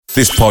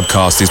This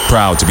podcast is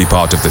proud to be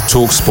part of the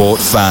TalkSport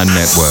Fan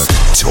Network.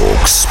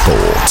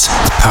 TalkSport.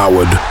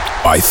 Powered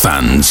by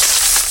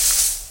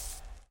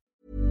fans.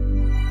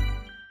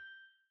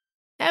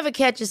 Ever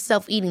catch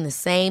yourself eating the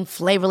same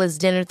flavorless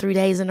dinner 3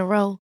 days in a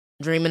row?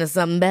 Dreaming of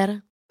something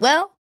better?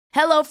 Well,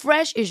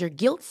 HelloFresh is your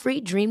guilt-free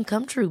dream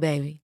come true,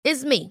 baby.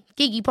 It's me,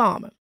 Keke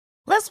Palmer.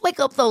 Let's wake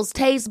up those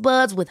taste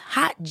buds with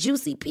hot,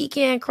 juicy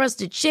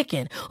pecan-crusted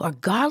chicken or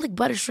garlic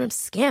butter shrimp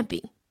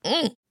scampi.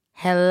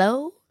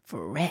 Hello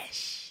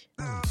Fresh.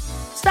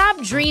 Stop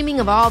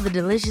dreaming of all the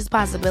delicious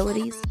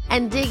possibilities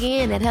and dig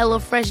in at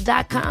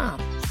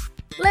HelloFresh.com.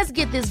 Let's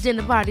get this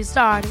dinner party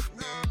started.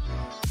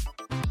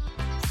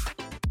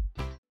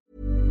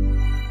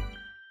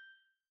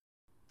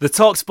 The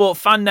TalkSport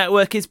Fan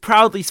Network is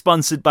proudly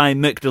sponsored by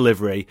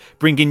McDelivery,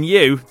 bringing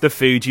you the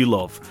food you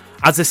love.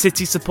 As a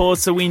City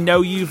supporter, we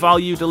know you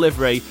value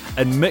delivery,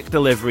 and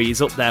McDelivery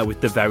is up there with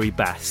the very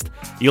best.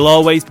 You'll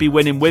always be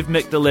winning with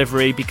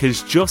McDelivery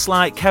because just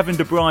like Kevin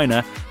De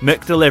Bruyne,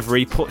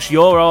 McDelivery puts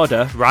your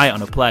order right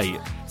on a plate.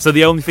 So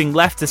the only thing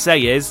left to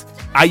say is,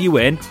 are you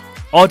in?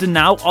 Order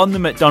now on the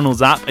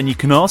McDonald's app, and you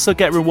can also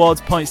get rewards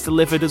points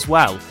delivered as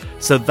well.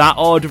 So that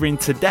ordering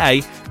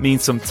today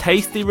means some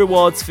tasty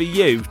rewards for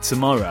you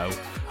tomorrow.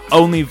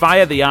 Only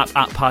via the app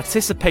at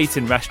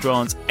participating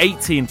restaurants.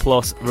 18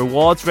 plus,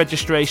 rewards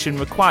registration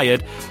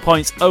required,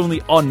 points only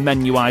on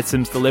menu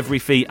items, delivery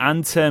fee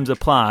and terms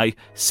apply.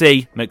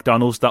 See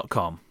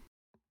mcdonalds.com.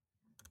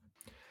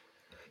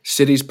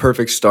 City's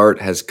perfect start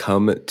has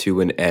come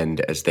to an end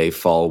as they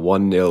fall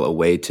 1-0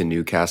 away to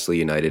Newcastle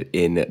United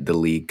in the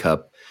League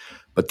Cup.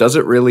 But does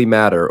it really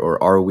matter,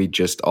 or are we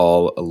just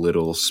all a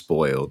little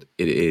spoiled?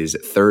 It is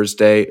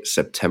Thursday,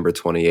 September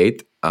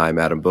 28th. I'm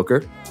Adam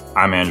Booker.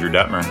 I'm Andrew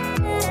Detmer.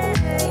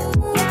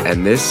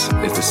 And this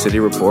is the City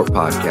Report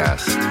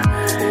Podcast.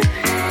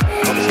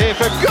 It's here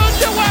for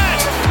Gundogan!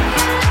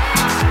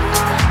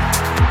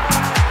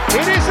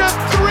 It is a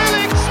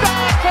thrilling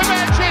start for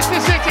Manchester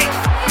City.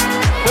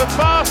 The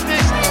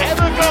fastest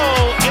ever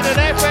goal in an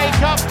FA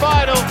Cup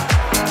final.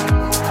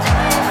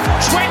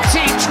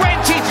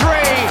 2023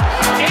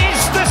 is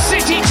the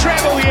City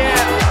treble year.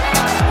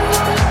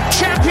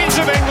 Champions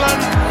of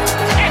England,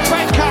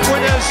 FA Cup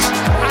winners,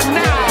 and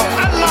now,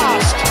 at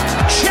last,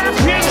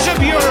 champions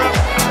of Europe.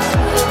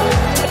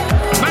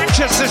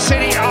 Manchester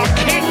City are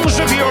kings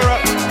of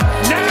Europe.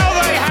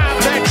 Now they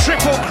have their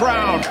triple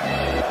crown.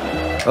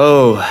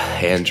 Oh,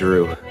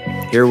 Andrew,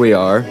 here we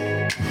are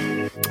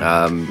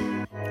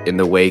in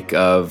the wake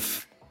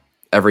of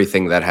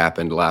everything that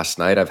happened last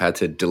night. I've had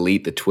to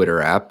delete the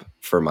Twitter app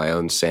for my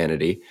own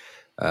sanity,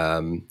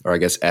 or I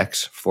guess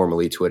X,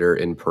 formerly Twitter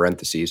in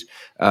parentheses.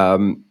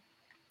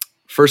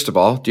 First of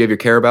all, do you have your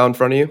Carabao in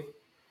front of you?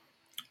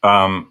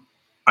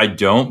 I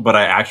don't, but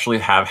I actually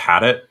have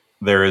had it.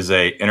 There is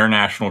a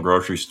international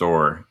grocery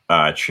store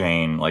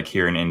chain like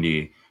here in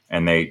Indy,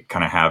 and they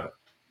kind of have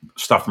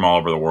stuff from all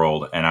over the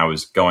world. And I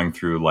was going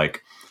through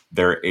like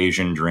their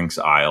Asian drinks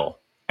aisle,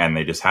 and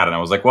they just had it. And I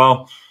was like,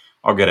 well,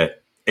 I'll get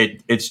it.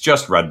 It's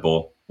just Red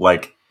Bull.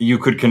 Like, you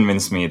could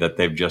convince me that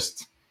they've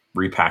just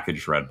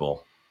repackaged Red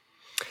Bull.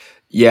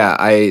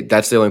 Yeah,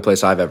 that's the only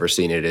place I've ever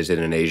seen it is in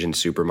an Asian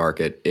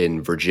supermarket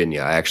in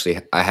Virginia.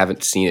 I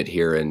haven't seen it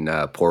here in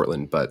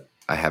Portland, but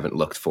I haven't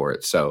looked for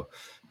it. So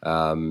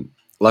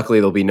luckily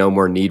there'll be no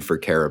more need for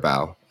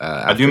Carabao.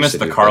 I do miss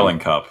the Carling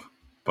Cup,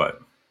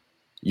 but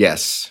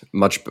yes,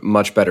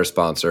 much better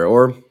sponsor.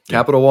 Or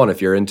Capital One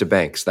if you're into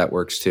banks, that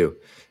works too.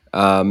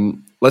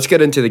 Let's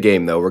get into the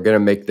game, though. We're going to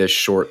make this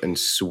short and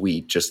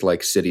sweet, just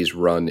like City's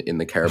run in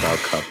the Carabao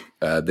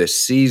Cup this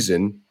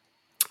season.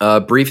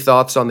 Brief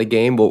thoughts on the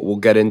game. We'll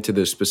get into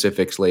the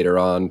specifics later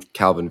on.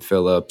 Calvin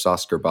Phillips,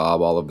 Oscar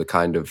Bob, all of the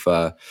kind of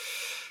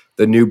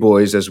the new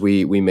boys, as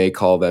we may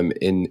call them,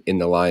 in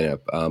the lineup.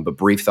 But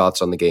brief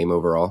thoughts on the game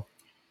overall.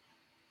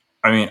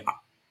 I mean,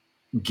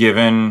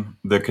 given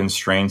the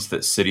constraints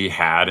that City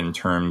had in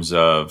terms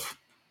of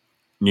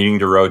needing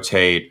to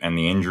rotate and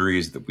the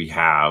injuries that we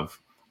have,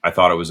 I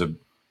thought it was a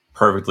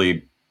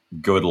perfectly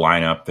good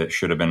lineup that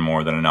should have been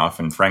more than enough.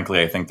 And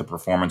frankly, I think the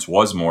performance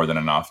was more than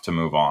enough to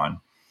move on.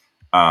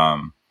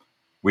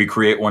 We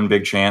create one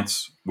big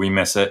chance, we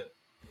miss it.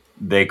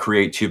 They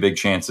create two big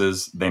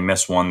chances, they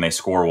miss one, they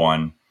score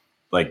one.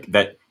 Like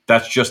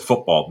that's just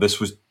football. This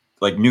was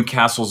like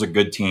Newcastle's a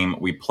good team.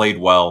 We played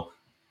well.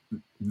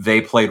 They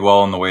played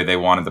well in the way they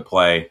wanted to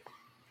play.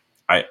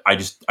 I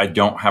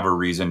don't have a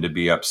reason to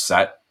be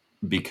upset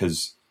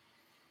because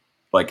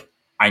like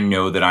I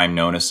know that I'm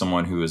known as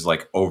someone who is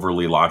like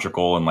overly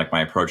logical and like my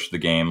approach to the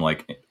game,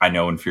 like I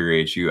know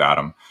infuriates you,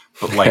 Adam,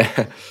 but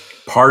like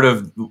part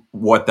of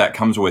what that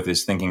comes with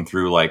is thinking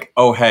through like,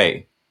 oh,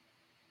 hey,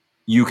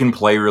 you can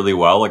play really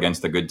well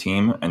against a good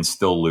team and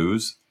still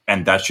lose.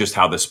 And that's just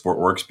how this sport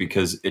works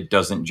because it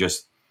doesn't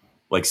just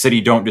like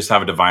City don't just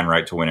have a divine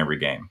right to win every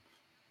game.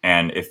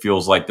 And it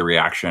feels like the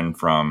reaction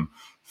from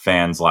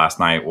fans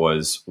last night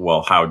was,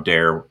 well, how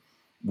dare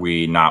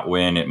we not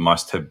win? It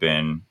must have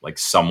been like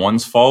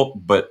someone's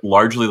fault, but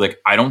largely like,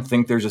 I don't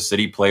think there's a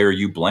City player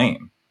you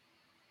blame.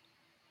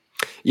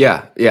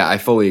 Yeah, I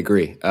fully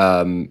agree.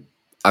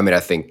 I mean, I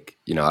think,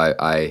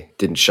 I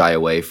didn't shy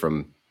away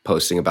from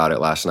posting about it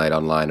last night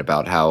online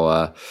about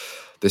how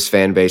this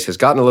fan base has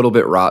gotten a little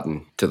bit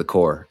rotten to the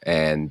core.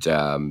 And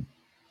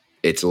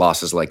it's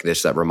losses like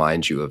this that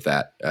remind you of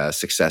that.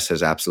 Success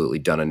has absolutely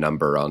done a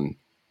number on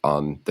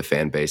the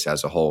fan base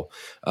as a whole.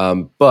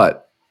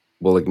 But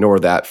we'll ignore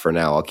that for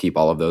now. I'll keep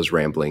all of those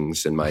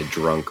ramblings in my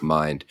drunk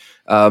mind.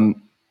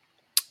 On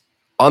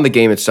the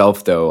game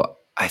itself, though,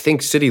 I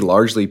think City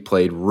largely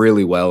played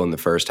really well in the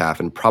first half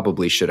and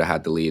probably should have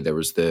had the lead. There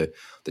was the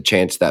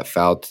chance that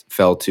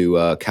fell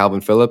to Calvin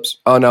Phillips.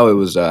 Oh, no, it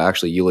was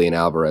actually Julian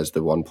Alvarez,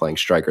 the one playing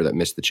striker, that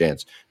missed the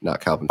chance,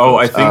 not Calvin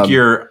Phillips.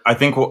 I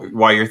think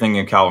why you're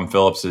thinking of Calvin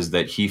Phillips is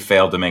that he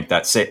failed to make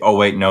that save. Oh,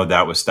 wait, no,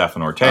 that was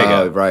Stefan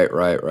Ortega.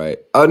 Right.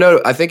 Oh,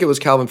 no, I think it was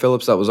Calvin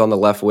Phillips that was on the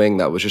left wing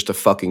that was just a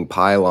fucking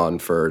pylon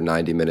for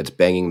 90 minutes,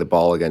 banging the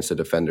ball against the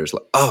defenders.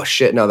 Oh,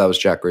 shit, no, that was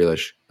Jack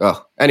Grealish.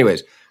 Oh,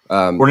 anyways.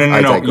 No.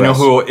 You know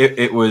who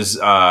it was?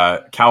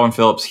 Calvin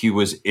Phillips. He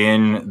was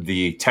in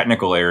the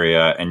technical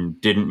area and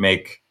didn't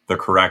make the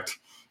correct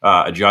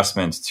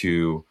adjustments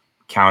to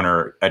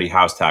counter Eddie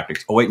Howe's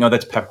tactics. Oh wait, no,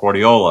 that's Pep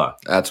Guardiola.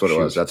 That's what it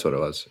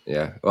was.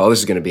 Yeah. Well, this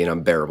is going to be an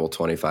unbearable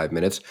 25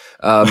 minutes.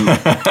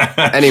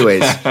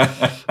 Anyways,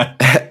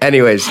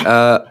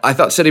 I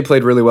thought City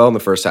played really well in the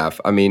first half.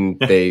 I mean,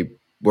 they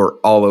were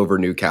all over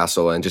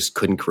Newcastle and just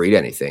couldn't create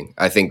anything.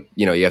 I think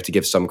you have to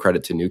give some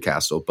credit to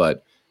Newcastle,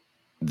 but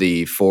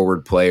the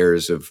forward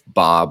players of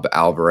Bob,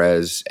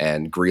 Alvarez,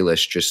 and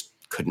Grealish just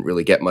couldn't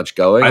really get much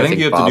going. I think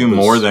you have to do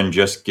more than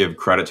just give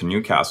credit to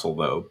Newcastle,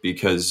 though,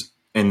 because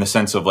in the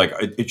sense of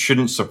it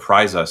shouldn't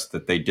surprise us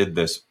that they did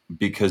this,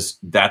 because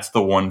that's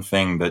the one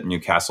thing that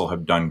Newcastle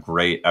have done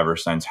great ever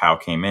since Howe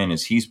came in,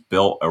 is he's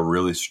built a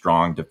really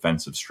strong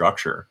defensive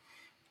structure.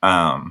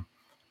 And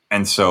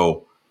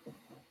so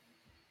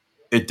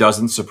it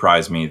doesn't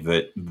surprise me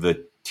that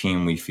the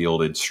team we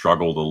fielded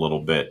struggled a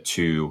little bit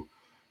to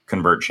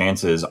convert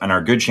chances, and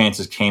our good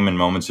chances came in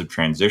moments of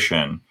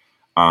transition.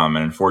 And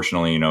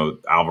unfortunately,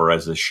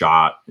 Alvarez's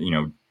shot,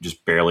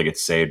 just barely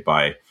gets saved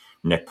by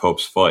Nick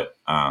Pope's foot.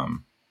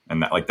 And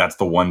that's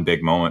the one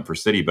big moment for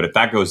City. But if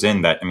that goes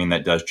in,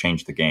 that does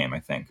change the game, I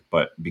think.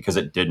 But because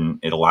it didn't,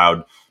 it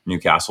allowed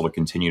Newcastle to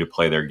continue to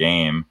play their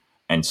game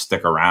and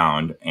stick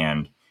around.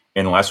 And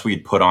unless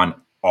we'd put on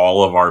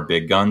all of our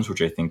big guns,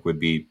 which I think would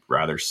be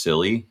rather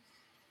silly,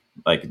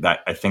 like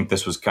that, I think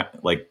this was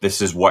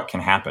this is what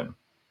can happen.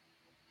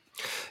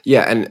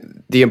 Yeah,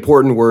 and the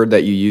important word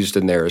that you used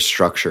in there is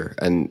structure,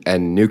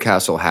 and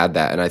Newcastle had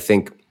that. And I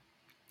think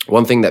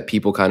one thing that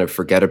people kind of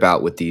forget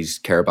about with these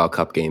Carabao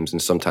Cup games,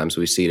 and sometimes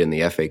we see it in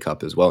the FA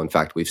Cup as well, in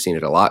fact, we've seen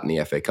it a lot in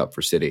the FA Cup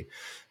for City,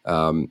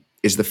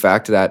 is the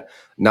fact that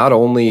not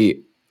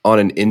only on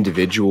an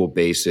individual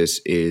basis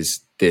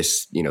is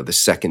this, the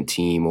second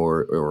team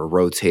or a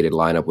rotated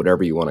lineup,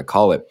 whatever you want to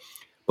call it,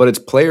 but it's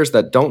players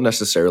that don't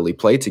necessarily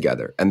play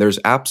together, and there's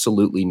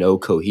absolutely no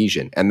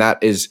cohesion. And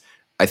that is,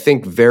 I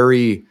think,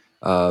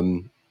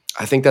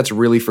 I think that's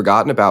really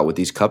forgotten about with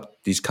these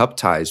cup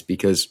ties,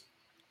 because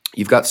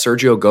you've got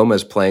Sergio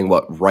Gomez playing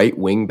right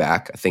wing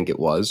back, I think it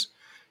was.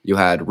 You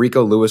had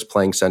Rico Lewis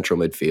playing central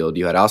midfield.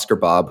 You had Oscar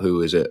Bob,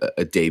 who is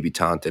a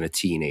debutant and a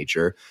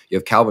teenager. You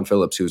have Calvin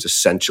Phillips, who's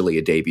essentially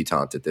a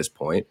debutant at this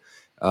point.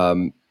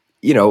 One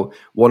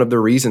of the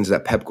reasons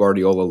that Pep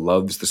Guardiola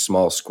loves the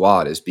small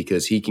squad is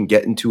because he can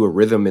get into a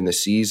rhythm in the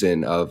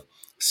season of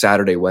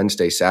Saturday,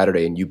 Wednesday,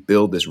 Saturday, and you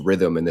build this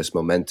rhythm and this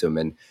momentum,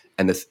 and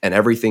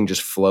everything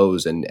just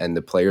flows, and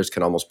the players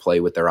can almost play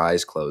with their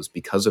eyes closed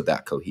because of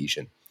that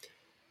cohesion.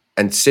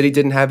 And City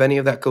didn't have any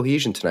of that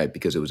cohesion tonight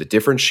because it was a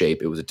different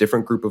shape. It was a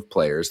different group of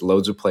players,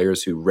 loads of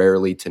players who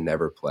rarely to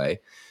never play.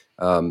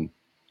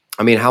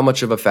 How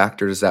much of a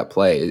factor does that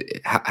play?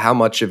 How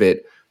much of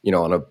it,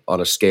 on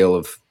a scale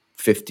of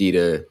 50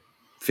 to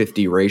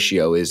 50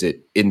 ratio, is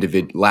it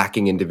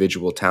lacking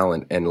individual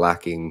talent and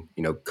lacking,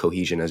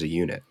 cohesion as a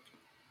unit?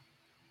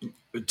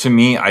 To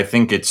me, I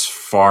think it's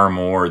far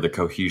more the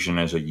cohesion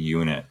as a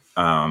unit,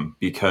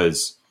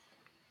 because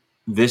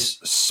this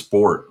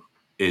sport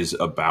is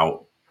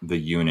about the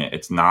unit.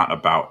 It's not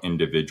about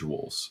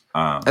individuals.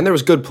 And there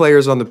was good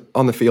players on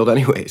the field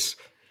anyways.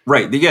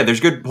 Right. Yeah, there's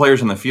good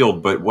players on the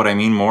field, but what I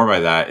mean more by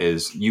that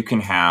is you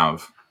can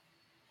have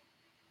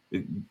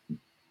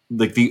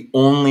the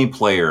only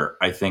player,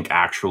 I think,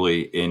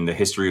 actually in the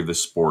history of the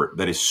sport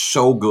that is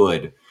so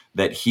good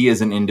that he as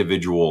an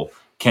individual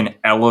can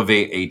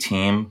elevate a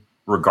team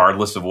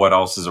regardless of what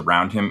else is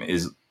around him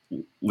is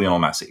Lionel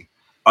Messi.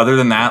 Other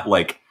than that,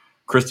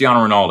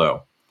 Cristiano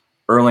Ronaldo,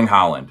 Erling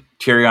Haaland,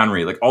 Thierry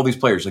Henry, all these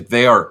players,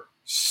 they are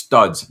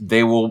studs.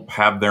 They will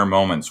have their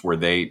moments where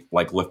they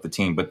lift the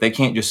team, but they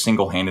can't just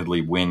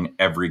single-handedly win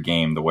every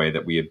game the way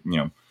that we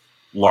have,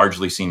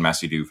 largely seen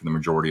Messi do for the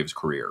majority of his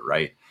career,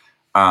 right?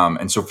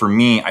 And so for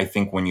me, I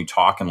think when you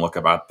talk and look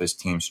about this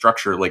team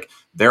structure,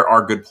 there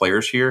are good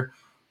players here,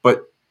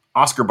 but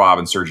Oscar Bob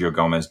and Sergio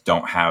Gomez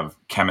don't have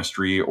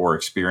chemistry or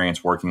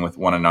experience working with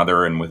one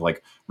another, and with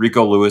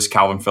Rico Lewis,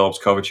 Calvin Phillips,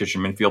 Kovacic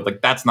in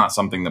midfield, that's not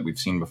something that we've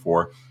seen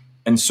before.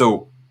 And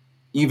so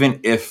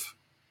even if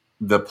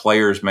the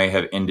players may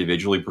have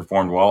individually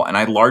performed well. And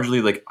I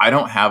largely I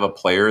don't have a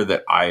player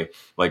that I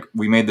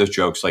we made those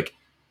jokes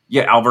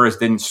yeah, Alvarez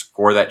didn't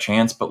score that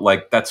chance, but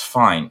that's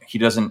fine. He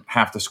doesn't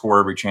have to score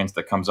every chance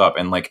that comes up.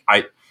 And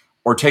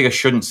Ortega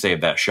shouldn't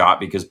save that shot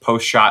because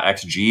post shot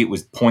XG, it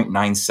was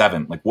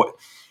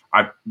 0.97.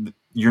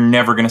 You're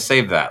never going to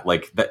save that.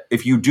 That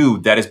if you do,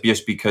 that is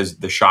just because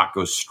the shot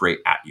goes straight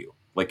at you.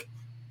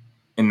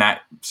 In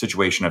that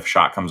situation, if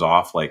shot comes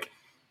off,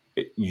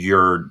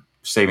 you're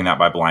saving that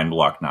by blind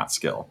luck, not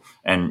skill.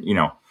 And,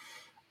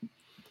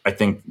 I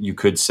think you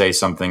could say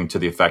something to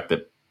the effect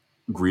that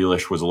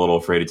Grealish was a little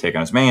afraid to take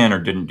on his man or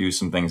didn't do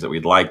some things that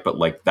we'd like, but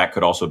that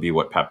could also be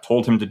what Pep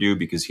told him to do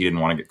because he didn't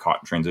want to get caught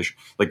in transition.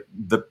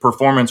 The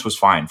performance was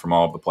fine from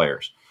all of the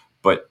players,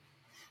 but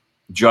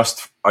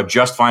just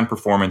fine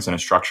performance in a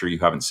structure you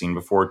haven't seen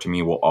before, to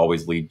me, will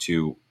always lead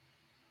to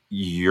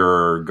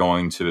you're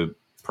going to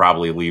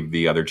probably leave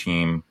the other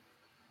team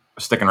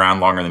sticking around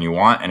longer than you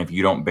want. And if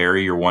you don't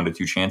bury your 1 to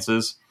 2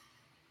 chances,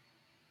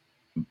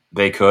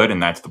 they could,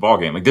 and that's the ball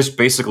game. This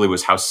basically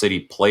was how City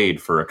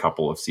played for a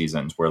couple of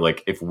seasons, where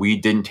if we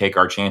didn't take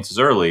our chances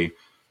early,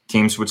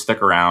 teams would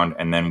stick around,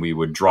 and then we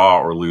would draw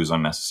or lose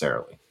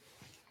unnecessarily.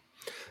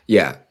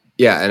 Yeah,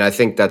 and I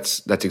think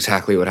that's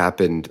exactly what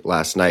happened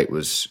last night.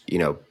 Was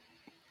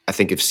I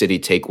think if City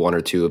take 1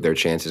 or 2 of their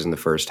chances in the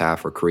first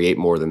half, or create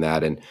more than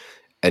that,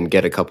 and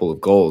get a couple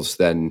of goals,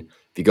 then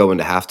if you go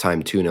into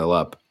halftime 2-0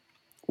 up,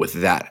 with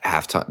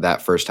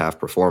that first half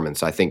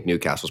performance, I think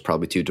Newcastle's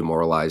probably too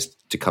demoralized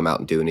to come out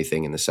and do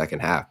anything in the second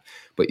half.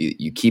 But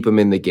you keep them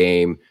in the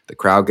game, the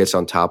crowd gets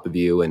on top of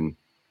you, and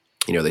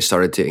they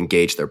started to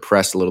engage their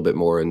press a little bit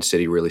more, and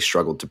City really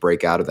struggled to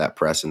break out of that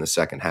press in the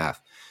second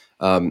half.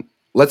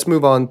 Let's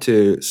move on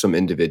to some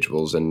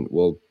individuals, and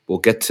we'll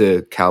get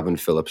to Calvin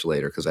Phillips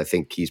later because I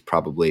think he's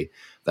probably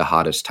the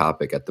hottest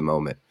topic at the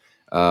moment.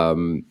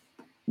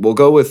 We'll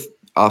go with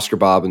Oscar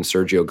Bob and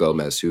Sergio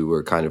Gomez, who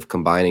were kind of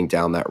combining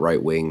down that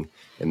right wing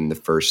in the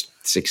first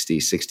 60,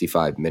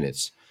 65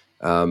 minutes.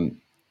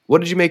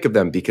 What did you make of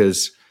them?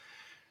 Because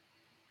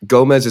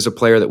Gomez is a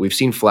player that we've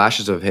seen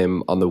flashes of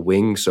him on the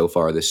wing so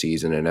far this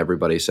season, and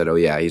everybody said, oh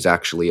yeah, he's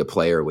actually a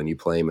player when you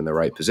play him in the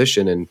right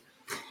position. And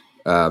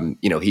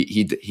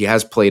he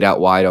has played out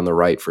wide on the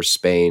right for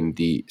Spain,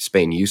 the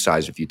Spain U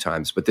size a few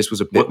times, but this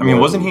was a bit.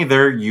 Wasn't he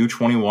their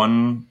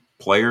U21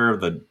 player of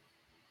the?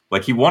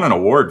 He won an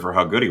award for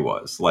how good he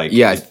was.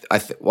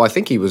 I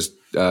think he was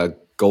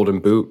Golden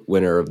Boot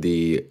winner of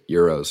the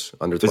Euros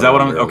under. Is that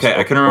what I'm? Okay,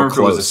 I couldn't remember if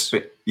it was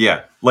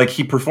yeah.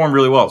 He performed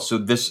really well.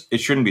 So it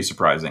shouldn't be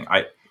surprising.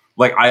 I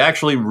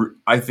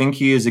think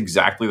he is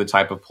exactly the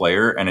type of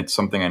player, and it's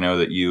something I know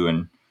that you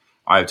and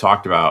I have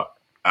talked about,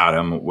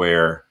 Adam,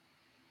 where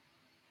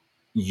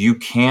you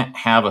can't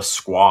have a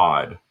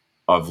squad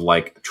of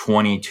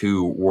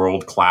 22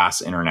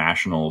 world-class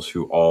internationals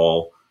who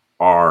all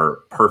are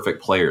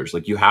perfect players.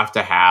 You have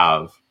to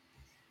have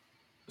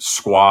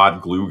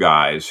squad glue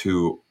guys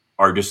who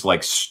are just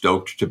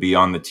stoked to be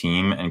on the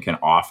team and can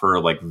offer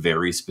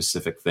very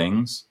specific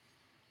things.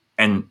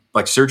 And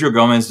Sergio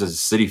Gomez is a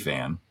City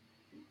fan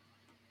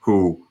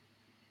who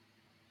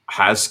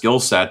has skill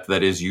set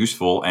that is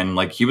useful, and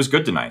he was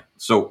good tonight.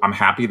 So I'm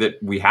happy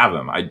that we have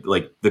him. I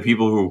the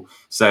people who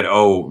said,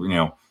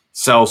 oh,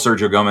 sell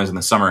Sergio Gomez in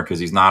the summer because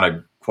he's not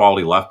a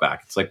quality left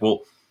back. It's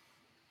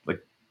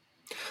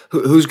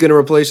who's going to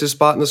replace his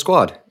spot in the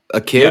squad? A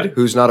kid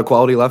who's not a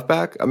quality left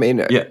back? I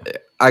mean,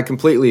 I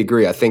completely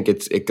agree. I think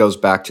it goes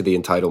back to the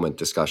entitlement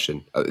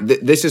discussion.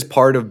 This is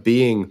part of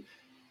being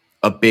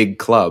a big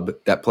club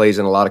that plays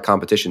in a lot of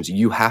competitions.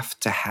 You have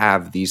to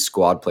have these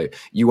squad players.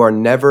 You are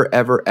never,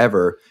 ever,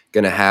 ever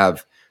going to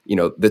have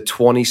the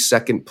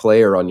 22nd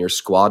player on your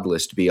squad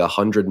list be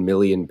 £100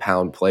 million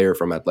player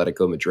from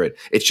Atletico Madrid.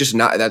 It's just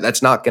not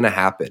that's not going to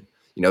happen.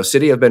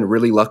 City have been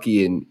really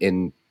lucky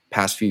in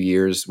past few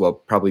years, well,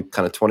 probably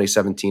kind of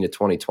 2017 to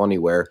 2020,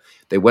 where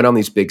they went on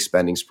these big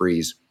spending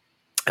sprees.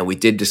 And we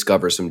did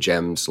discover some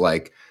gems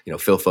like,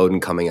 Phil Foden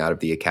coming out of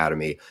the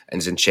academy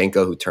and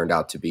Zinchenko, who turned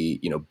out to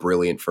be,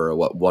 brilliant for a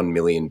 £1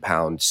 million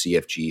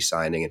CFG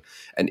signing.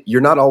 And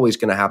you're not always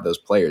going to have those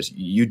players.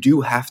 You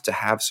do have to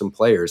have some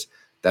players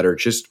that are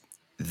just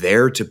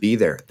there to be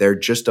there. They're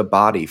just a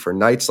body for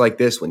nights like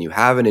this when you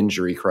have an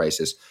injury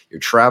crisis. You're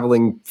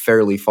traveling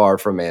fairly far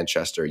from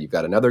Manchester. You've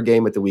got another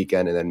game at the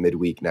weekend and then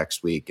midweek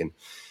next week. And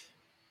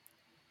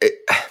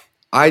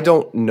I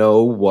don't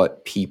know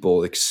what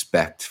people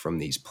expect from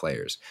these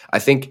players. I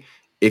think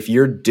if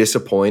you're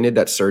disappointed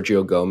that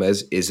Sergio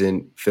Gomez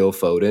isn't Phil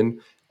Foden,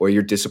 or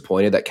you're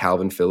disappointed that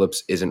Calvin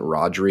Phillips isn't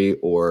Rodri,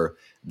 or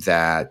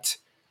that,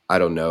 I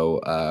don't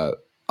know,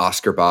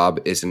 Oscar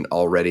Bob isn't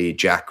already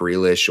Jack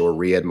Grealish or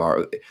Riyad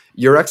Mahrez,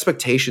 your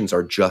expectations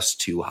are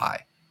just too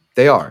high.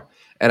 They are.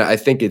 And I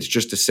think it's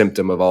just a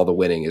symptom of all the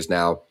winning is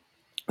now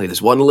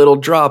this one little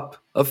drop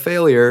of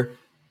failure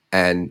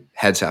and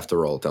heads have to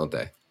roll, don't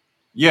they?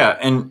 Yeah,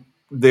 and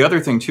the other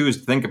thing, too, is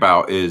to think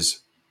about is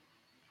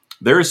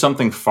there is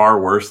something far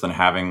worse than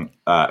having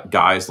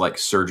guys like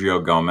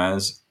Sergio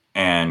Gomez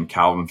and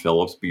Calvin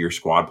Phillips be your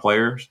squad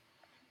players,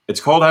 It's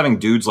called having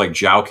dudes like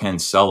João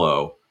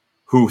Cancelo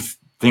who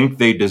think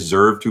they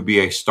deserve to be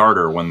a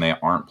starter when they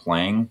aren't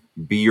playing,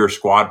 be your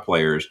squad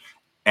players,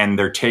 and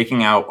they're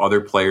taking out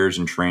other players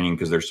in training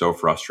because they're so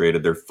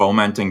frustrated. They're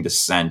fomenting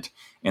dissent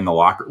in the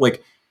locker.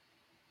 Like,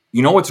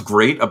 you know what's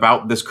great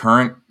about this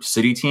current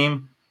City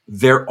team?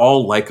 They're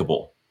all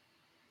likable.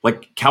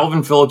 Like,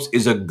 Calvin Phillips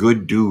is a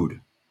good dude.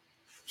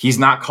 He's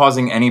not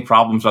causing any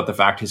problems about the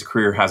fact his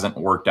career hasn't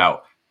worked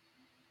out.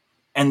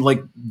 And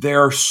like,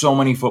 there are so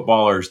many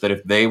footballers that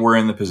if they were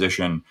in the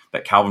position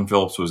that Calvin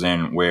Phillips was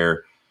in,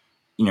 where,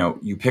 you know,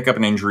 you pick up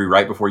an injury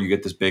right before you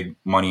get this big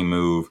money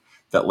move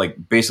that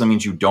like basically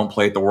means you don't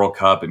play at the World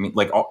Cup. I mean,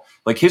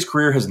 like his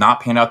career has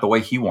not panned out the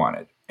way he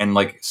wanted. And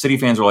like City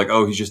fans are like,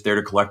 oh, he's just there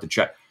to collect a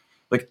check.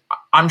 Like,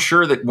 I'm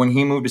sure that when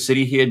he moved to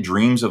City, he had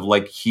dreams of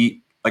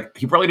he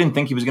probably didn't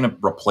think he was going to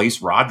replace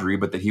Rodri,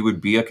 but that he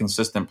would be a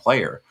consistent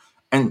player.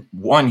 And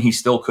one, he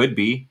still could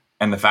be.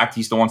 And the fact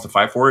he still wants to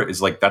fight for it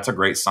is like, that's a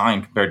great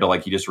sign compared to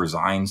like, he just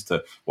resigns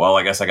to, well,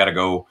 I guess I got to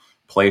go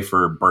play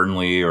for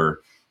Burnley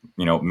or,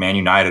 you know, Man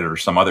United or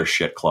some other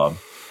shit club.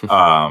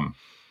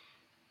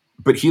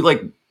 But he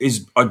like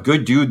is a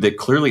good dude that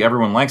clearly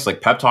everyone likes. Like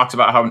Pep talks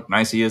about how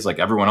nice he is. Like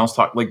everyone else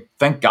like,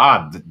 thank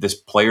God that this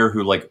player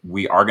who like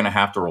we are going to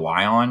have to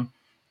rely on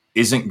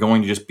isn't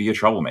going to just be a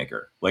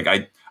troublemaker. Like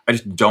I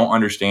just don't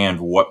understand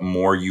what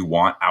more you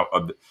want out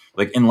of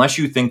like, unless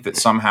you think that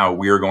somehow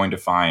we are going to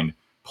find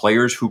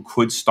players who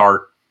could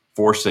start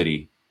for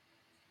City,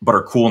 but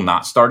are cool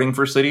not starting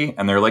for City.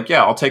 And they're like,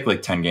 yeah, I'll take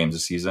like 10 games a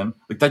season.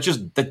 Like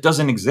that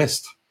doesn't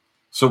exist.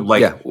 So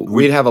like, yeah,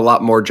 we'd have a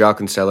lot more João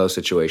Cancelo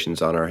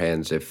situations on our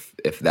hands if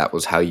that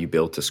was how you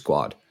built a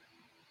squad.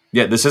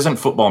 Yeah, this isn't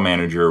Football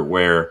Manager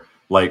where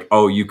like,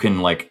 oh, you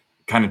can like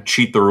kind of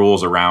cheat the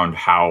rules around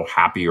how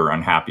happy or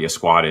unhappy a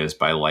squad is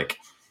by like,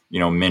 you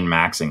know,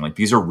 min-maxing. Like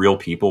these are real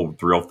people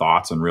with real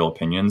thoughts and real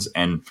opinions,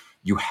 and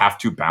you have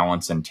to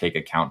balance and take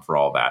account for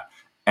all that.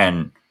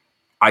 And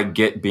I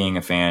get being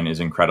a fan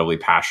is incredibly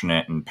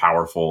passionate and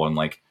powerful, and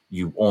like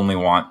you only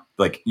want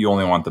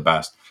the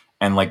best.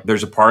 And like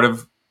there's a part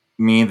of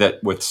me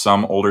that with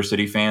some older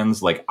City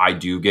fans, like I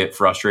do get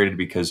frustrated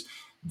because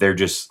they're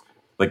just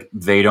like,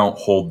 they don't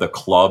hold the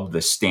club,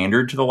 the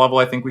standard to the level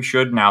I think we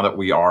should, now that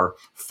we are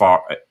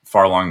far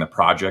along the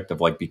project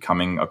of like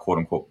becoming a quote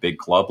unquote big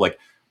club. Like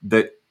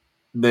the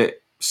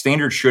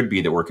standard should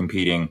be that we're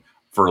competing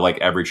for like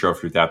every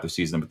trophy throughout the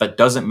season, but that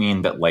doesn't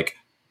mean that like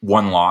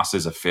one loss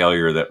is a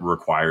failure that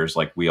requires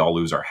like we all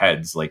lose our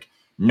heads. Like,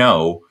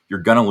 no, you're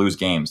going to lose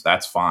games.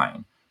 That's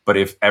fine. But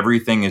if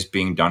everything is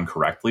being done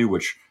correctly,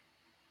 which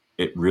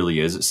it really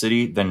is at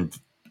City, then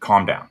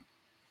calm down.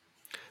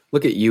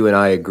 Look at you and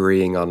I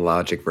agreeing on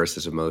logic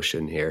versus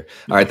emotion here.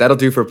 All right, that'll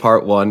do for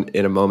part one.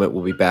 In a moment,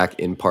 we'll be back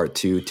in part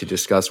two to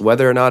discuss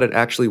whether or not it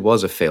actually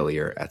was a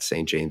failure at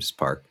St. James's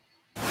Park.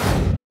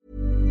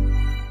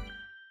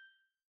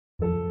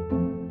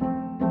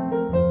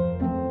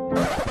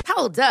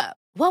 Hold up.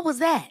 What was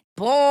that?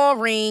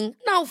 Boring.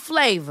 No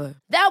flavor.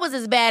 That was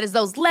as bad as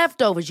those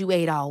leftovers you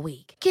ate all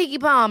week.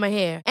 Keke Palmer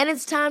here. And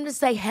it's time to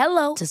say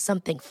hello to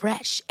something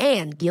fresh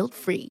and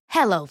guilt-free.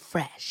 Hello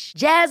Fresh.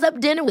 Jazz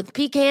up dinner with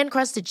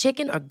pecan-crusted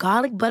chicken or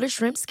garlic butter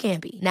shrimp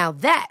scampi. Now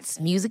that's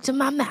music to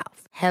my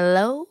mouth.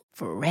 Hello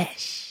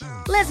Fresh.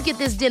 Let's get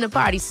this dinner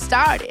party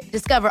started.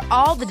 Discover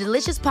all the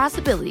delicious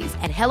possibilities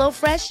at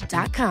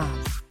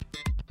HelloFresh.com.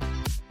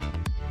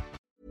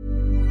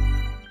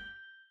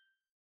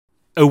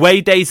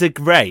 Away days are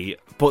great,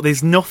 but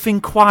there's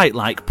nothing quite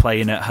like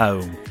playing at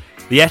home.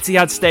 The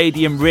Etihad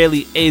Stadium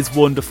really is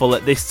wonderful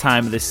at this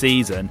time of the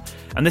season,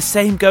 and the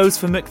same goes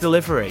for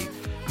McDelivery.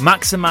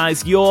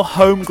 Maximise your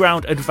home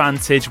ground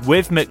advantage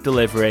with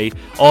McDelivery.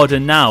 Order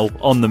now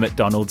on the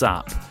McDonald's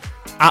app.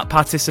 At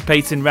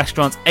participating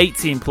restaurants,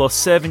 18 plus,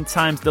 serving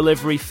times,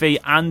 delivery fee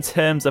and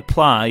terms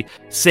apply.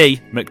 See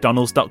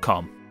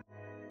mcdonalds.com.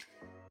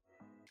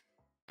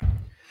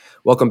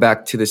 Welcome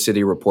back to the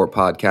City Report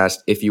podcast.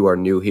 If you are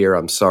new here,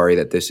 I'm sorry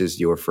that this is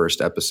your first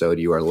episode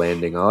you are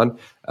landing on.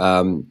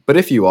 But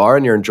if you are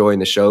and you're enjoying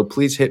the show,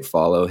 please hit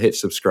follow, hit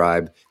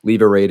subscribe,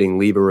 leave a rating,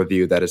 leave a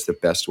review. That is the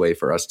best way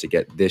for us to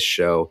get this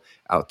show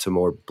out to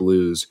more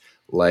blues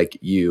like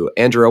you.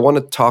 Andrew, I want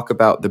to talk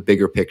about the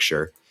bigger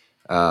picture,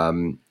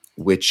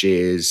 which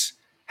is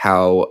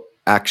how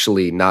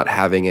actually not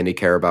having any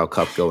Carabao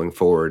Cup going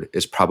forward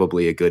is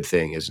probably a good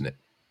thing, isn't it?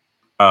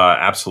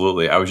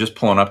 Absolutely. I was just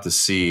pulling up to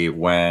see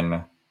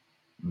when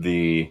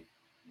the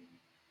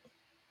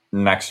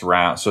next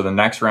round. So the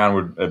next round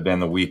would have been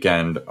the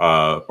weekend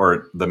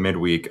or the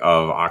midweek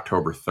of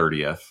October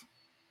 30th,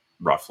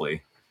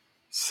 roughly.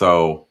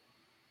 So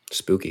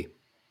spooky.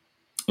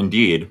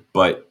 Indeed.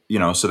 But, you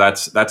know, so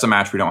that's a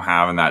match we don't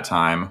have in that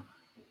time.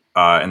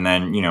 And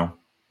then, you know,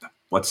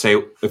 let's say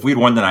if we'd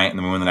won tonight and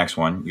then we win the next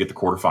one, you get the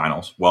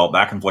quarterfinals. Well,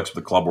 that conflicts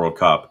with the Club World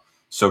Cup.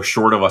 So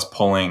short of us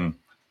pulling,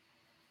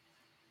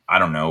 I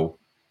don't know,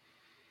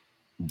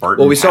 Burton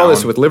well, we Town. saw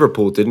this with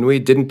Liverpool, didn't we?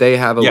 Didn't they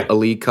have a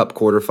League Cup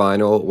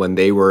quarterfinal when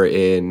they were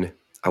in,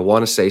 I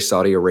want to say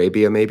Saudi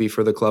Arabia maybe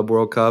for the Club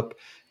World Cup?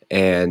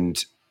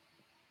 And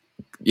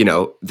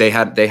they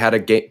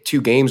had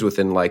two games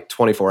within like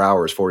 24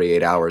 hours,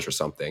 48 hours or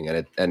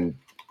something. And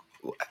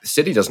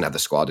City doesn't have the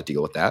squad to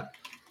deal with that.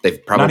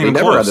 They've probably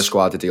never had the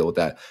squad to deal with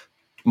that.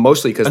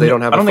 Mostly because they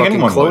don't have a fucking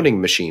cloning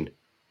machine.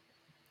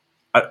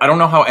 I don't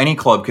know how any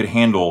club could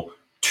handle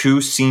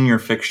 2 senior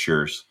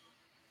fixtures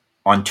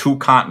on 2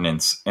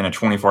 continents in a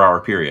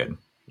 24-hour period.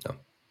 No.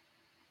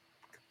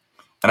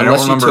 And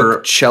unless I don't remember, you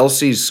took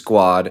Chelsea's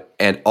squad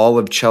and all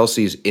of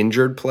Chelsea's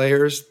injured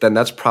players, then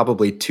that's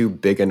probably 2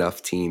 big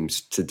enough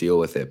teams to deal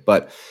with it.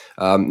 But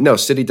no,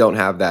 City don't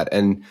have that.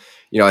 And,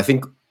 I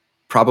think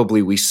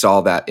probably we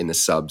saw that in the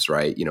subs,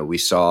 right? We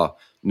saw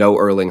no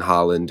Erling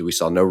Haaland. We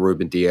saw no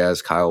Ruben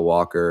Diaz, Kyle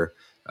Walker.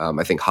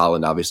 I think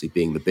Haaland obviously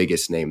being the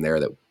biggest name there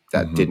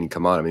that didn't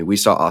come on. I mean, we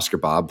saw Oscar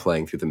Bob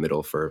playing through the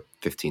middle for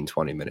 15,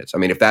 20 minutes. I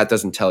mean, if that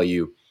doesn't tell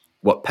you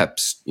what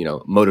Pep's,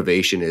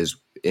 motivation is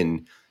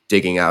in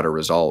digging out a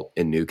result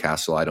in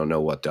Newcastle, I don't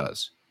know what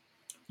does.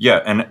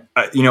 Yeah, and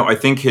I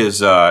think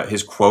his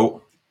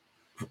quote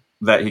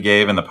that he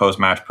gave in the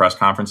post-match press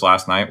conference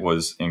last night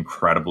was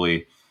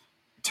incredibly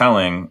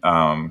telling,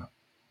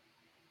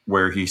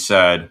 where he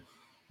said,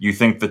 "You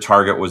think the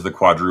target was the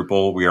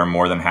quadruple? We are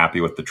more than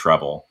happy with the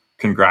treble.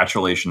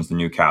 Congratulations to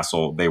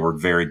Newcastle. They were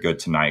very good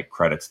tonight.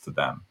 Credits to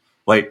them."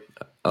 Like,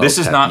 this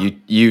is Pep,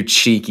 not you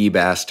cheeky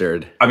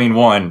bastard. I mean,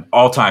 one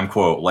all-time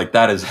quote. Like,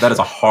 that is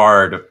a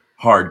hard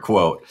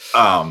quote.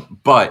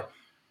 But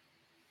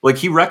like,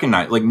 he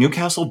recognized, like,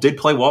 Newcastle did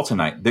play well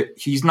tonight.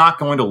 He's not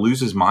going to lose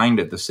his mind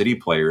at the City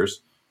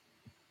players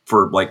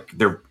for, like,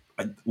 they're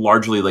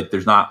largely, like,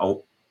 there's not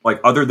like,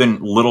 other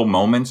than little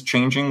moments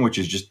changing, which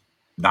is just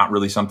not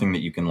really something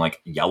that you can,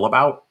 like, yell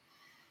about.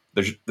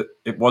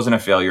 It wasn't a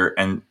failure.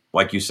 And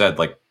like you said,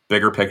 like,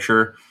 bigger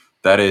picture,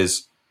 that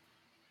is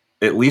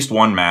at least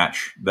one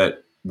match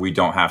that we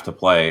don't have to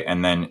play.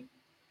 And then,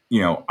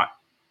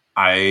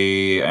 I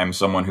am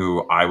someone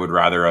who I would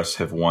rather us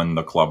have won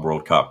the Club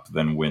World Cup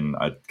than win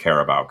a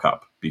Carabao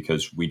Cup,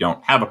 because we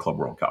don't have a Club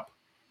World Cup.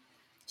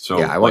 So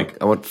yeah, I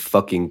want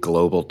fucking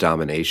global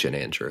domination,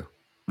 Andrew.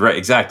 Right,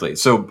 exactly.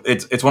 So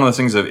it's one of those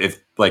things of,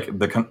 if like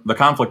the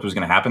conflict was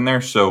going to happen there,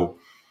 so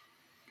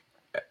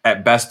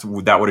at best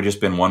that would have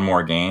just been one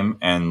more game.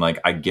 And like,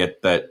 I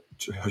get that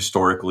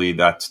historically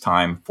that's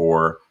time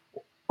for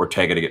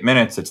Ortega to get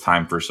minutes. It's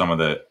time for some of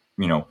the,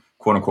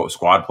 quote unquote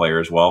squad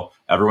players. Well,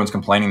 everyone's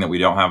complaining that we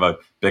don't have a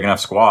big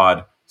enough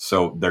squad,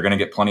 so they're going to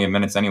get plenty of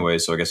minutes anyway.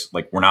 So I guess,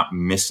 like, we're not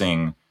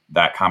missing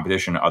that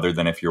competition, other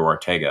than if you're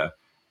Ortega.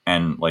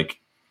 And like,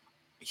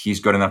 he's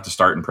good enough to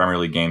start in Premier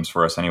League games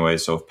for us anyway.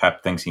 So if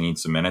Pep thinks he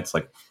needs some minutes,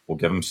 like, we'll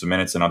give him some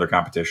minutes in other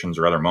competitions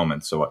or other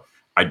moments. So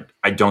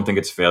I don't think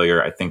it's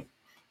failure. I think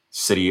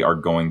City are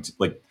going to,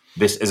 like,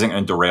 this isn't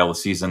going to derail the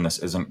season. This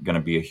isn't going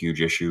to be a huge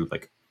issue.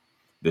 Like,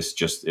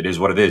 it is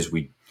what it is.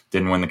 We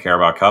didn't win the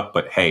Carabao Cup,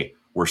 but hey,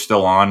 we're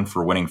still on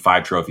for winning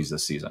 5 trophies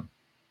this season.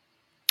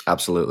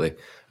 Absolutely.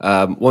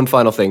 One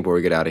final thing before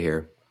we get out of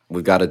here.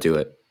 We've got to do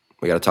it.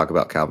 We got to talk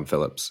about Calvin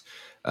Phillips.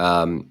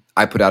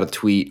 I put out a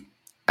tweet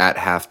at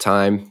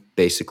halftime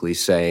basically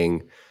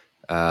saying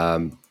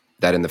that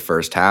in the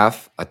first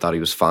half, I thought he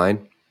was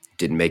fine.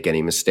 Didn't make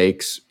any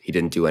mistakes. He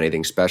didn't do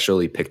anything special.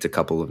 He picked a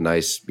couple of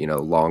nice,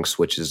 long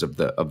switches of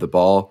the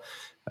ball.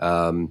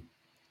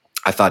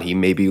 I thought he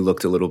maybe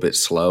looked a little bit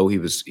slow. He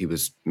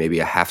was maybe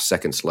a half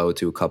second slow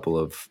to a couple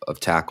of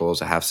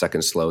tackles, a half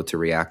second slow to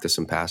react to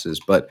some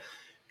passes. But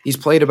he's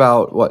played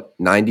about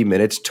 90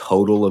 minutes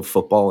total of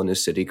football in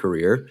his City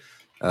career.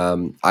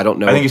 I don't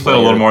know. I think he's played a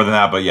little more than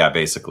that, but yeah,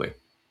 basically.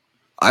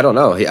 I don't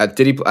know. I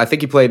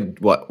think he played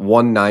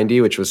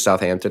 190, which was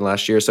Southampton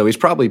last year. So he's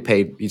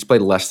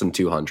played less than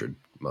 200,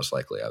 most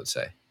likely, I would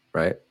say,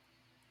 right?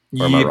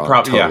 Or am I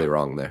wrong? Totally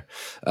wrong there.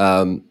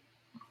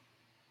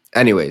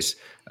 Anyways,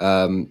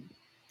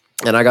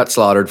 and I got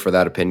slaughtered for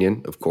that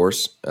opinion, of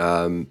course.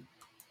 But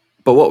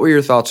what were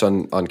your thoughts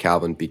on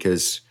Calvin?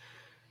 Because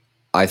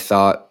I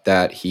thought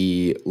that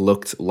he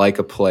looked like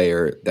a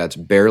player that's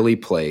barely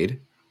played,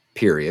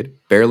 period.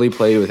 Barely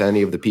played with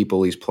any of the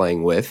people he's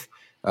playing with.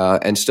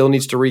 And still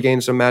needs to regain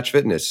some match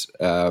fitness.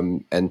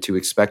 And to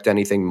expect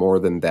anything more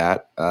than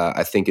that,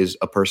 I think is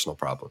a personal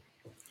problem.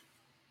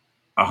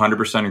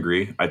 100%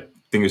 agree. I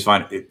think it was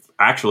fine.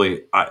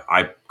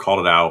 I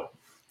called it out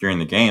during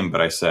the game,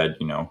 but I said,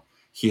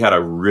 he had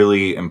a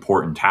really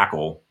important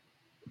tackle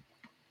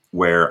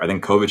where I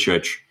think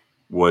Kovacic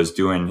was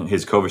doing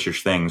his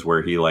Kovacic things,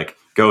 where he like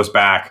goes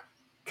back,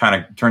 kind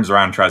of turns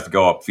around and tries to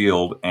go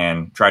upfield,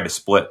 and tried to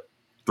split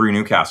 3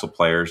 Newcastle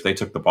players. They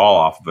took the ball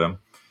off of him.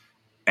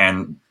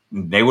 And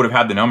they would have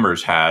had the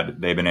numbers had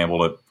they been able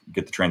to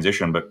get the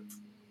transition, but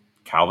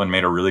Calvin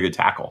made a really good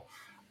tackle.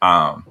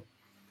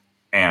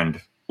 And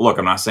look,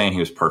 I'm not saying he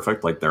was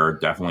perfect. Like, there are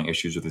definitely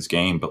issues with his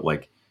game, but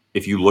like,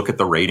 if you look at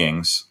the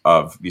ratings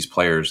of these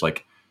players,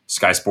 like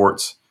Sky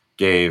Sports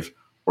gave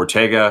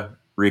Ortega,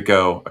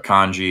 Rico,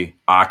 Akanji,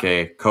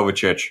 Ake,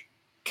 Kovacic,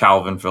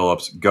 Calvin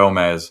Phillips,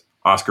 Gomez,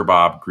 Oscar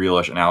Bob,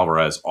 Grealish, and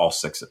Alvarez all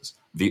 6s.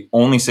 The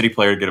only City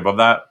player to get above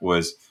that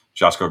was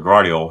Josko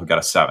Gvardiol, who got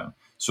a 7.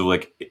 So,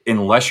 like,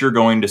 unless you're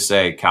going to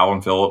say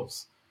Calvin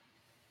Phillips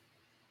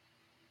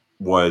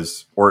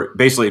was, or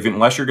basically,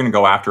 unless you're going to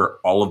go after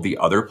all of the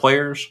other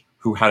players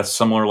who had a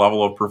similar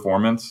level of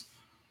performance,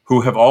 who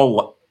have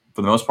all,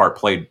 for the most part,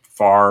 played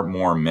far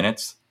more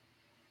minutes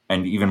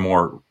and even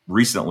more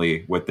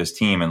recently with this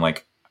team, and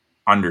like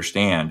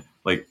understand,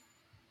 like,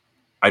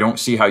 I don't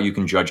see how you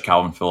can judge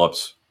Calvin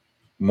Phillips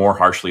more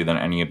harshly than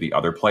any of the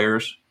other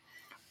players.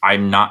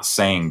 I'm not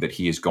saying that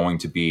he is going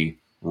to be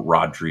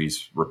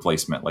Rodri's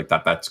replacement, like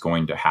that's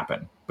going to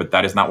happen, but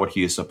that is not what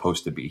he is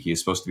supposed to be. He is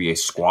supposed to be a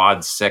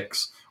squad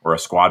 6 or a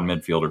squad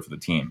midfielder for the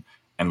team.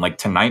 And like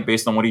tonight,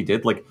 based on what he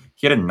did, like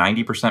he had a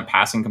 90%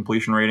 passing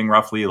completion rating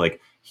roughly.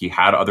 Like he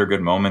had other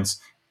good moments.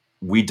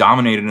 We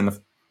dominated in the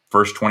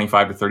first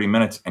 25 to 30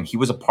 minutes, and he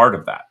was a part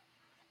of that.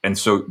 And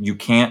so you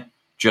can't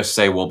just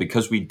say, well,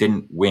 because we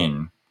didn't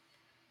win,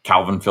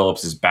 Calvin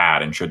Phillips is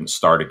bad and shouldn't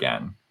start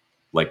again.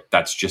 Like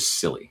that's just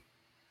silly.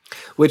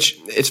 Which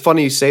it's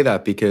funny you say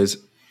that because,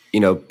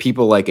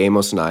 people like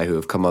Amos and I who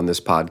have come on this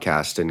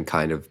podcast and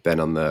kind of been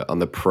on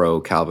the pro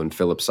Calvin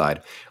Phillips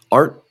side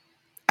aren't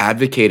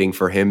advocating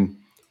for him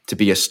to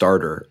be a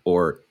starter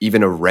or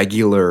even a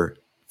regular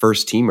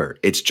first teamer.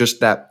 It's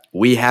just that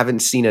we haven't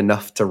seen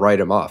enough to write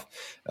him off.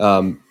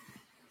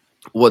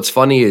 What's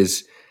funny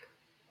is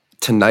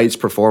tonight's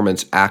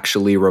performance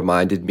actually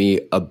reminded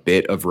me a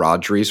bit of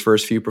Rodri's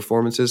first few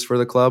performances for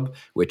the club,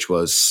 which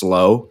was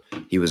slow.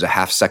 He was a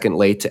half second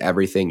late to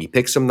everything. He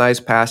picked some nice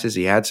passes.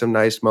 He had some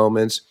nice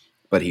moments,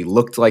 but he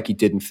looked like he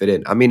didn't fit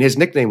in. I mean, his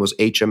nickname was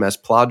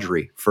HMS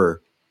Plodry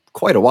for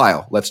quite a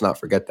while. Let's not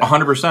forget that.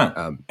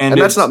 100%. And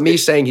that's not me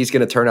saying he's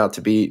going to turn out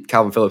to be,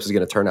 Calvin Phillips is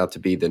going to turn out to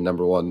be the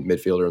number one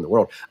midfielder in the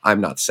world.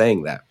 I'm not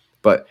saying that.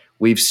 But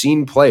we've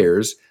seen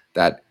players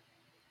that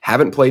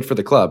haven't played for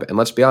the club. And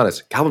let's be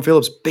honest, Calvin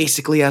Phillips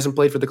basically hasn't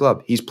played for the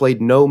club. He's played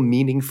no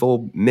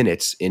meaningful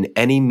minutes in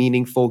any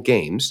meaningful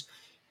games.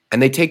 And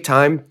they take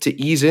time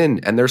to ease in,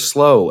 and they're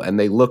slow, and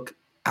they look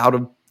out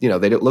of, they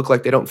don't look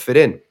like they don't fit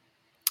in.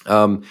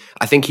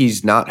 I think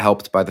he's not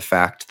helped by the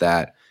fact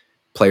that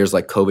players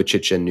like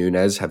Kovacic and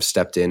Nunez have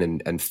stepped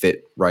in and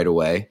fit right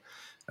away.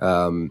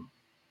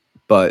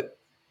 But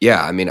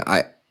yeah, I mean,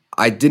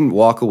 I didn't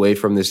walk away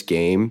from this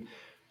game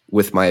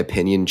with my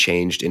opinion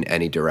changed in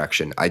any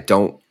direction. I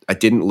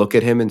didn't look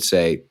at him and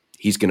say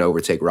he's going to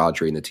overtake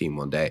Rodri in the team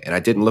one day. And I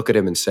didn't look at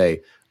him and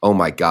say, oh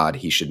my God,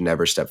 he should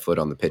never step foot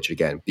on the pitch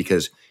again,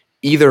 because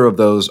either of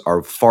those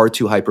are far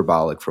too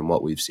hyperbolic from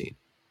what we've seen.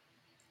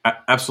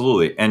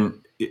 Absolutely. And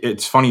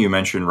it's funny you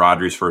mentioned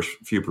Rodri's first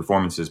few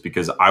performances,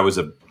 because I was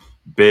a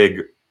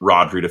big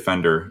Rodri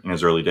defender in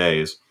his early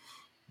days,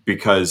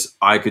 because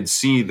I could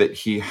see that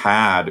he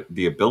had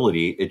the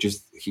ability.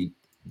 He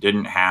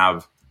didn't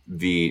have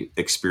the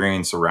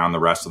experience around the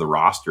rest of the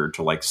roster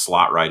to like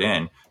slot right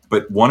in.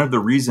 But one of the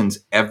reasons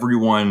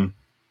everyone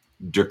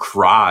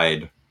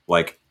decried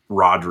like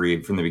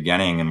Rodri from the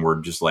beginning and were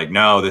just like,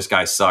 no, this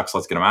guy sucks,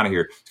 let's get him out of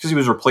here, it's because he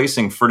was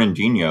replacing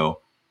Fernandinho,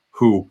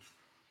 who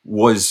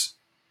was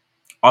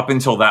up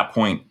until that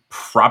point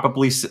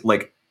probably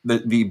like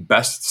the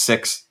best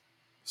 6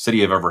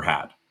 City have ever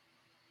had,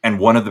 and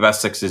one of the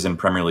best 6s in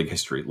Premier League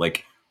history.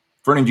 Like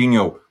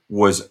Fernandinho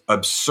was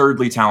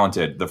absurdly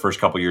talented the first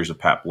couple years of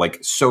Pep, like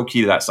so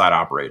key to that side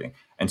operating.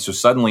 And so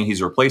suddenly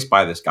he's replaced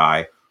by this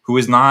guy who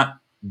is not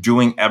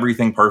doing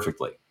everything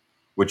perfectly,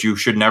 which you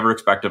should never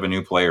expect of a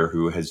new player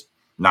who has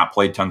not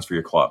played tons for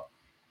your club.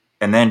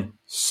 And then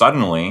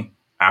suddenly,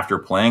 after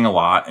playing a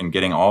lot and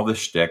getting all this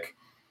shtick,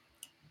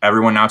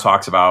 everyone now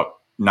talks about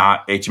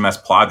not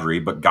HMS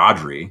Plodry, but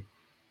Godry,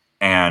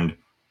 and,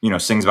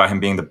 sings about him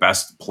being the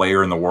best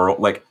player in the world.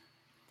 Like,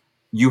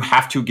 you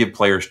have to give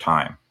players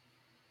time.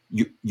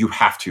 You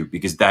have to,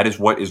 because that is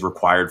what is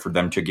required for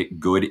them to get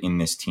good in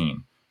this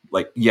team.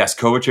 Like, yes,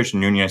 Kovacic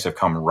and Nunez have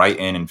come right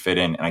in and fit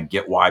in, and I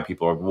get why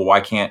people are, well,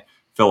 why can't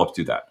Phillips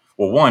do that?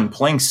 Well, one,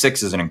 playing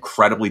 6 is an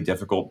incredibly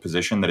difficult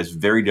position that is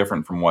very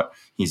different from what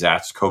he's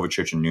asked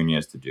Kovacic and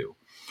Nunez to do.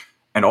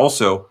 And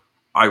also,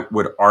 I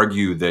would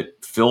argue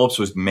that Phillips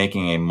was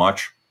making a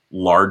much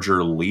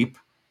larger leap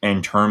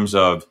in terms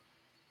of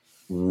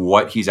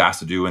what he's asked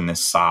to do in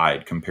this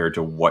side compared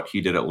to what he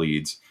did at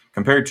Leeds,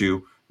 compared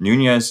to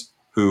Nunez,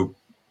 who,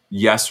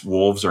 yes,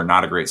 Wolves are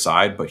not a great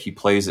side, but he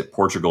plays at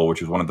Portugal,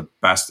 which is one of the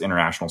best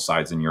international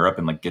sides in Europe,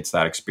 and like gets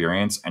that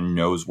experience and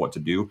knows what to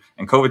do.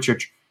 And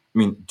Kovacic, I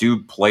mean,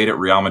 dude played at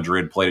Real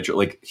Madrid,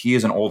 like he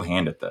is an old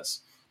hand at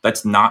this.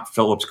 That's not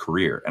Phillips'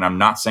 career. And I'm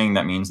not saying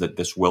that means that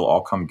this will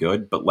all come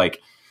good, but like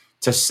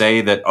to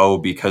say that,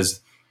 because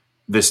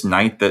this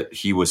night that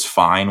he was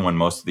fine when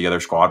most of the other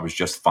squad was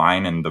just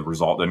fine and the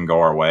result didn't go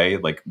our way,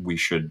 like we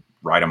should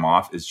write him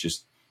off, is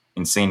just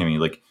insane to me.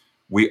 Like,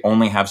 we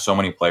only have so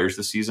many players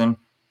this season.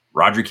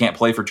 Rodri can't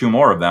play for 2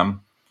 more of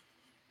them.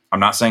 I'm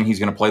not saying he's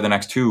going to play the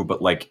next 2,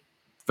 but like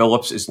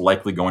Phillips is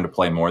likely going to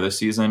play more this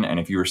season. And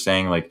if you were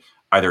saying like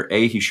either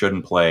A, he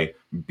shouldn't play,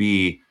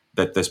 B,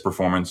 that this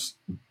performance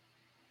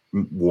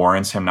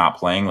warrants him not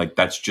playing, like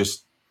that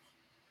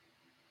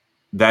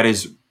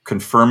is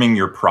confirming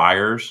your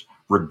priors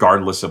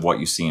regardless of what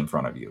you see in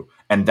front of you.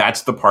 And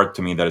that's the part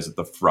to me that is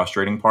the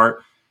frustrating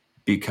part,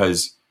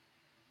 because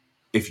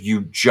if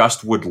you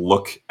just would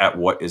look at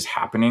what is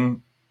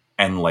happening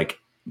and like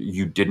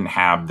you didn't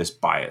have this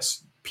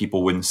bias,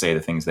 people wouldn't say the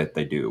things that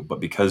they do. But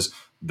because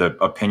the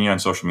opinion on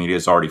social media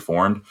is already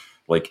formed,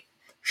 like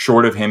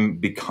short of him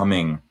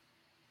becoming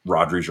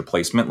Rodri's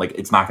replacement, like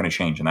it's not going to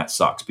change. And that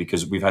sucks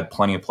because we've had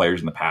plenty of players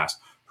in the past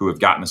who have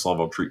gotten this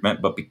level of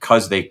treatment, but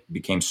because they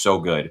became so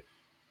good,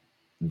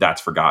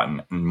 that's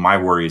forgotten. And my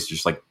worry is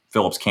just like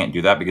Phillips can't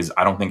do that because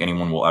I don't think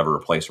anyone will ever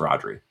replace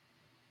Rodri.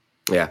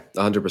 Yeah,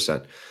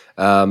 100%.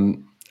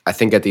 I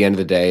think at the end of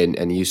the day,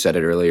 and you said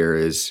it earlier,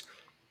 is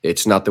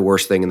it's not the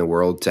worst thing in the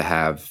world to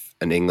have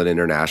an England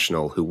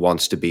international who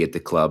wants to be at the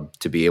club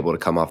to be able to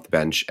come off the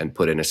bench and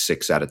put in a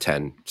 6 out of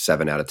 10,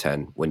 7 out of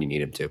 10 when you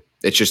need him to.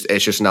 It's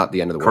just not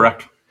the end of the world.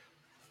 Correct.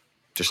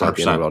 Just not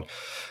the end of the world.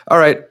 All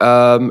right.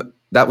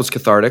 That was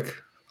cathartic.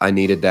 I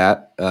needed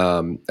that.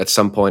 At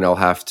some point, I'll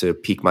have to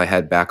peek my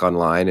head back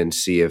online and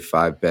see if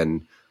I've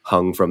been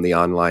hung from the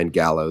online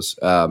gallows.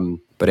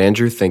 But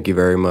Andrew, thank you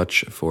very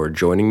much for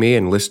joining me.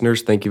 And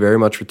listeners, thank you very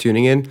much for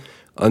tuning in.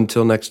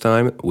 Until next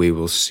time, we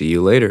will see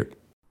you later.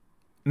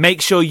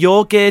 Make sure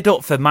you're geared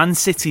up for Man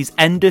City's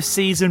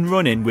end-of-season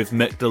run-in with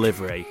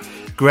McDelivery.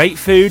 Great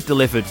food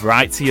delivered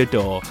right to your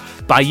door.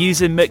 By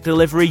using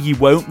McDelivery, you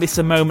won't miss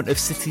a moment of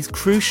City's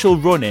crucial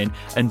run-in,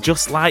 and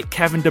just like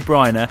Kevin De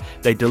Bruyne,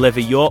 they deliver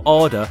your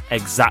order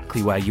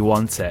exactly where you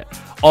want it.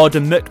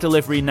 Order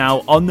McDelivery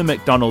now on the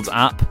McDonald's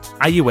app.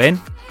 Are you in?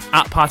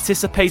 At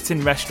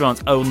participating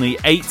restaurants only,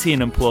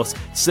 18 and plus,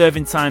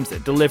 serving times,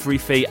 delivery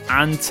fee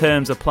and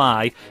terms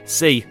apply.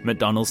 See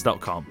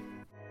mcdonalds.com.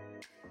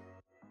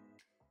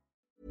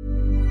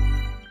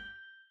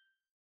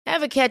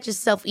 Ever catch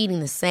yourself eating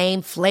the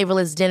same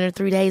flavorless dinner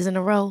 3 days in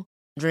a row?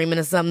 Dreaming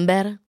of something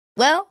better?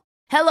 Well,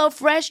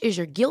 HelloFresh is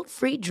your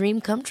guilt-free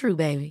dream come true,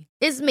 baby.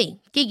 It's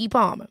me, Keke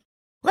Palmer.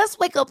 Let's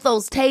wake up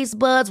those taste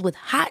buds with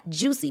hot,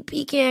 juicy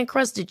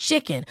pecan-crusted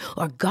chicken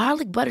or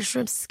garlic butter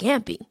shrimp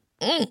scampi.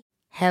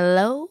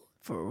 Hello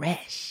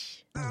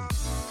Fresh.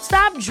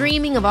 Stop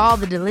dreaming of all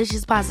the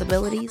delicious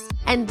possibilities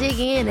and dig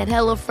in at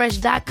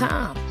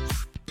HelloFresh.com.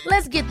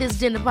 Let's get this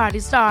dinner party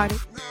started.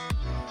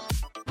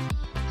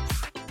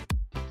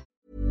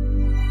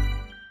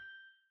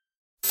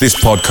 This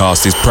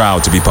podcast is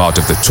proud to be part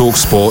of the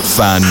TalkSport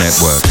Fan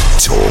Network.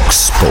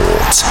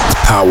 TalkSport.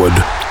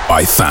 Powered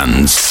by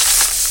fans.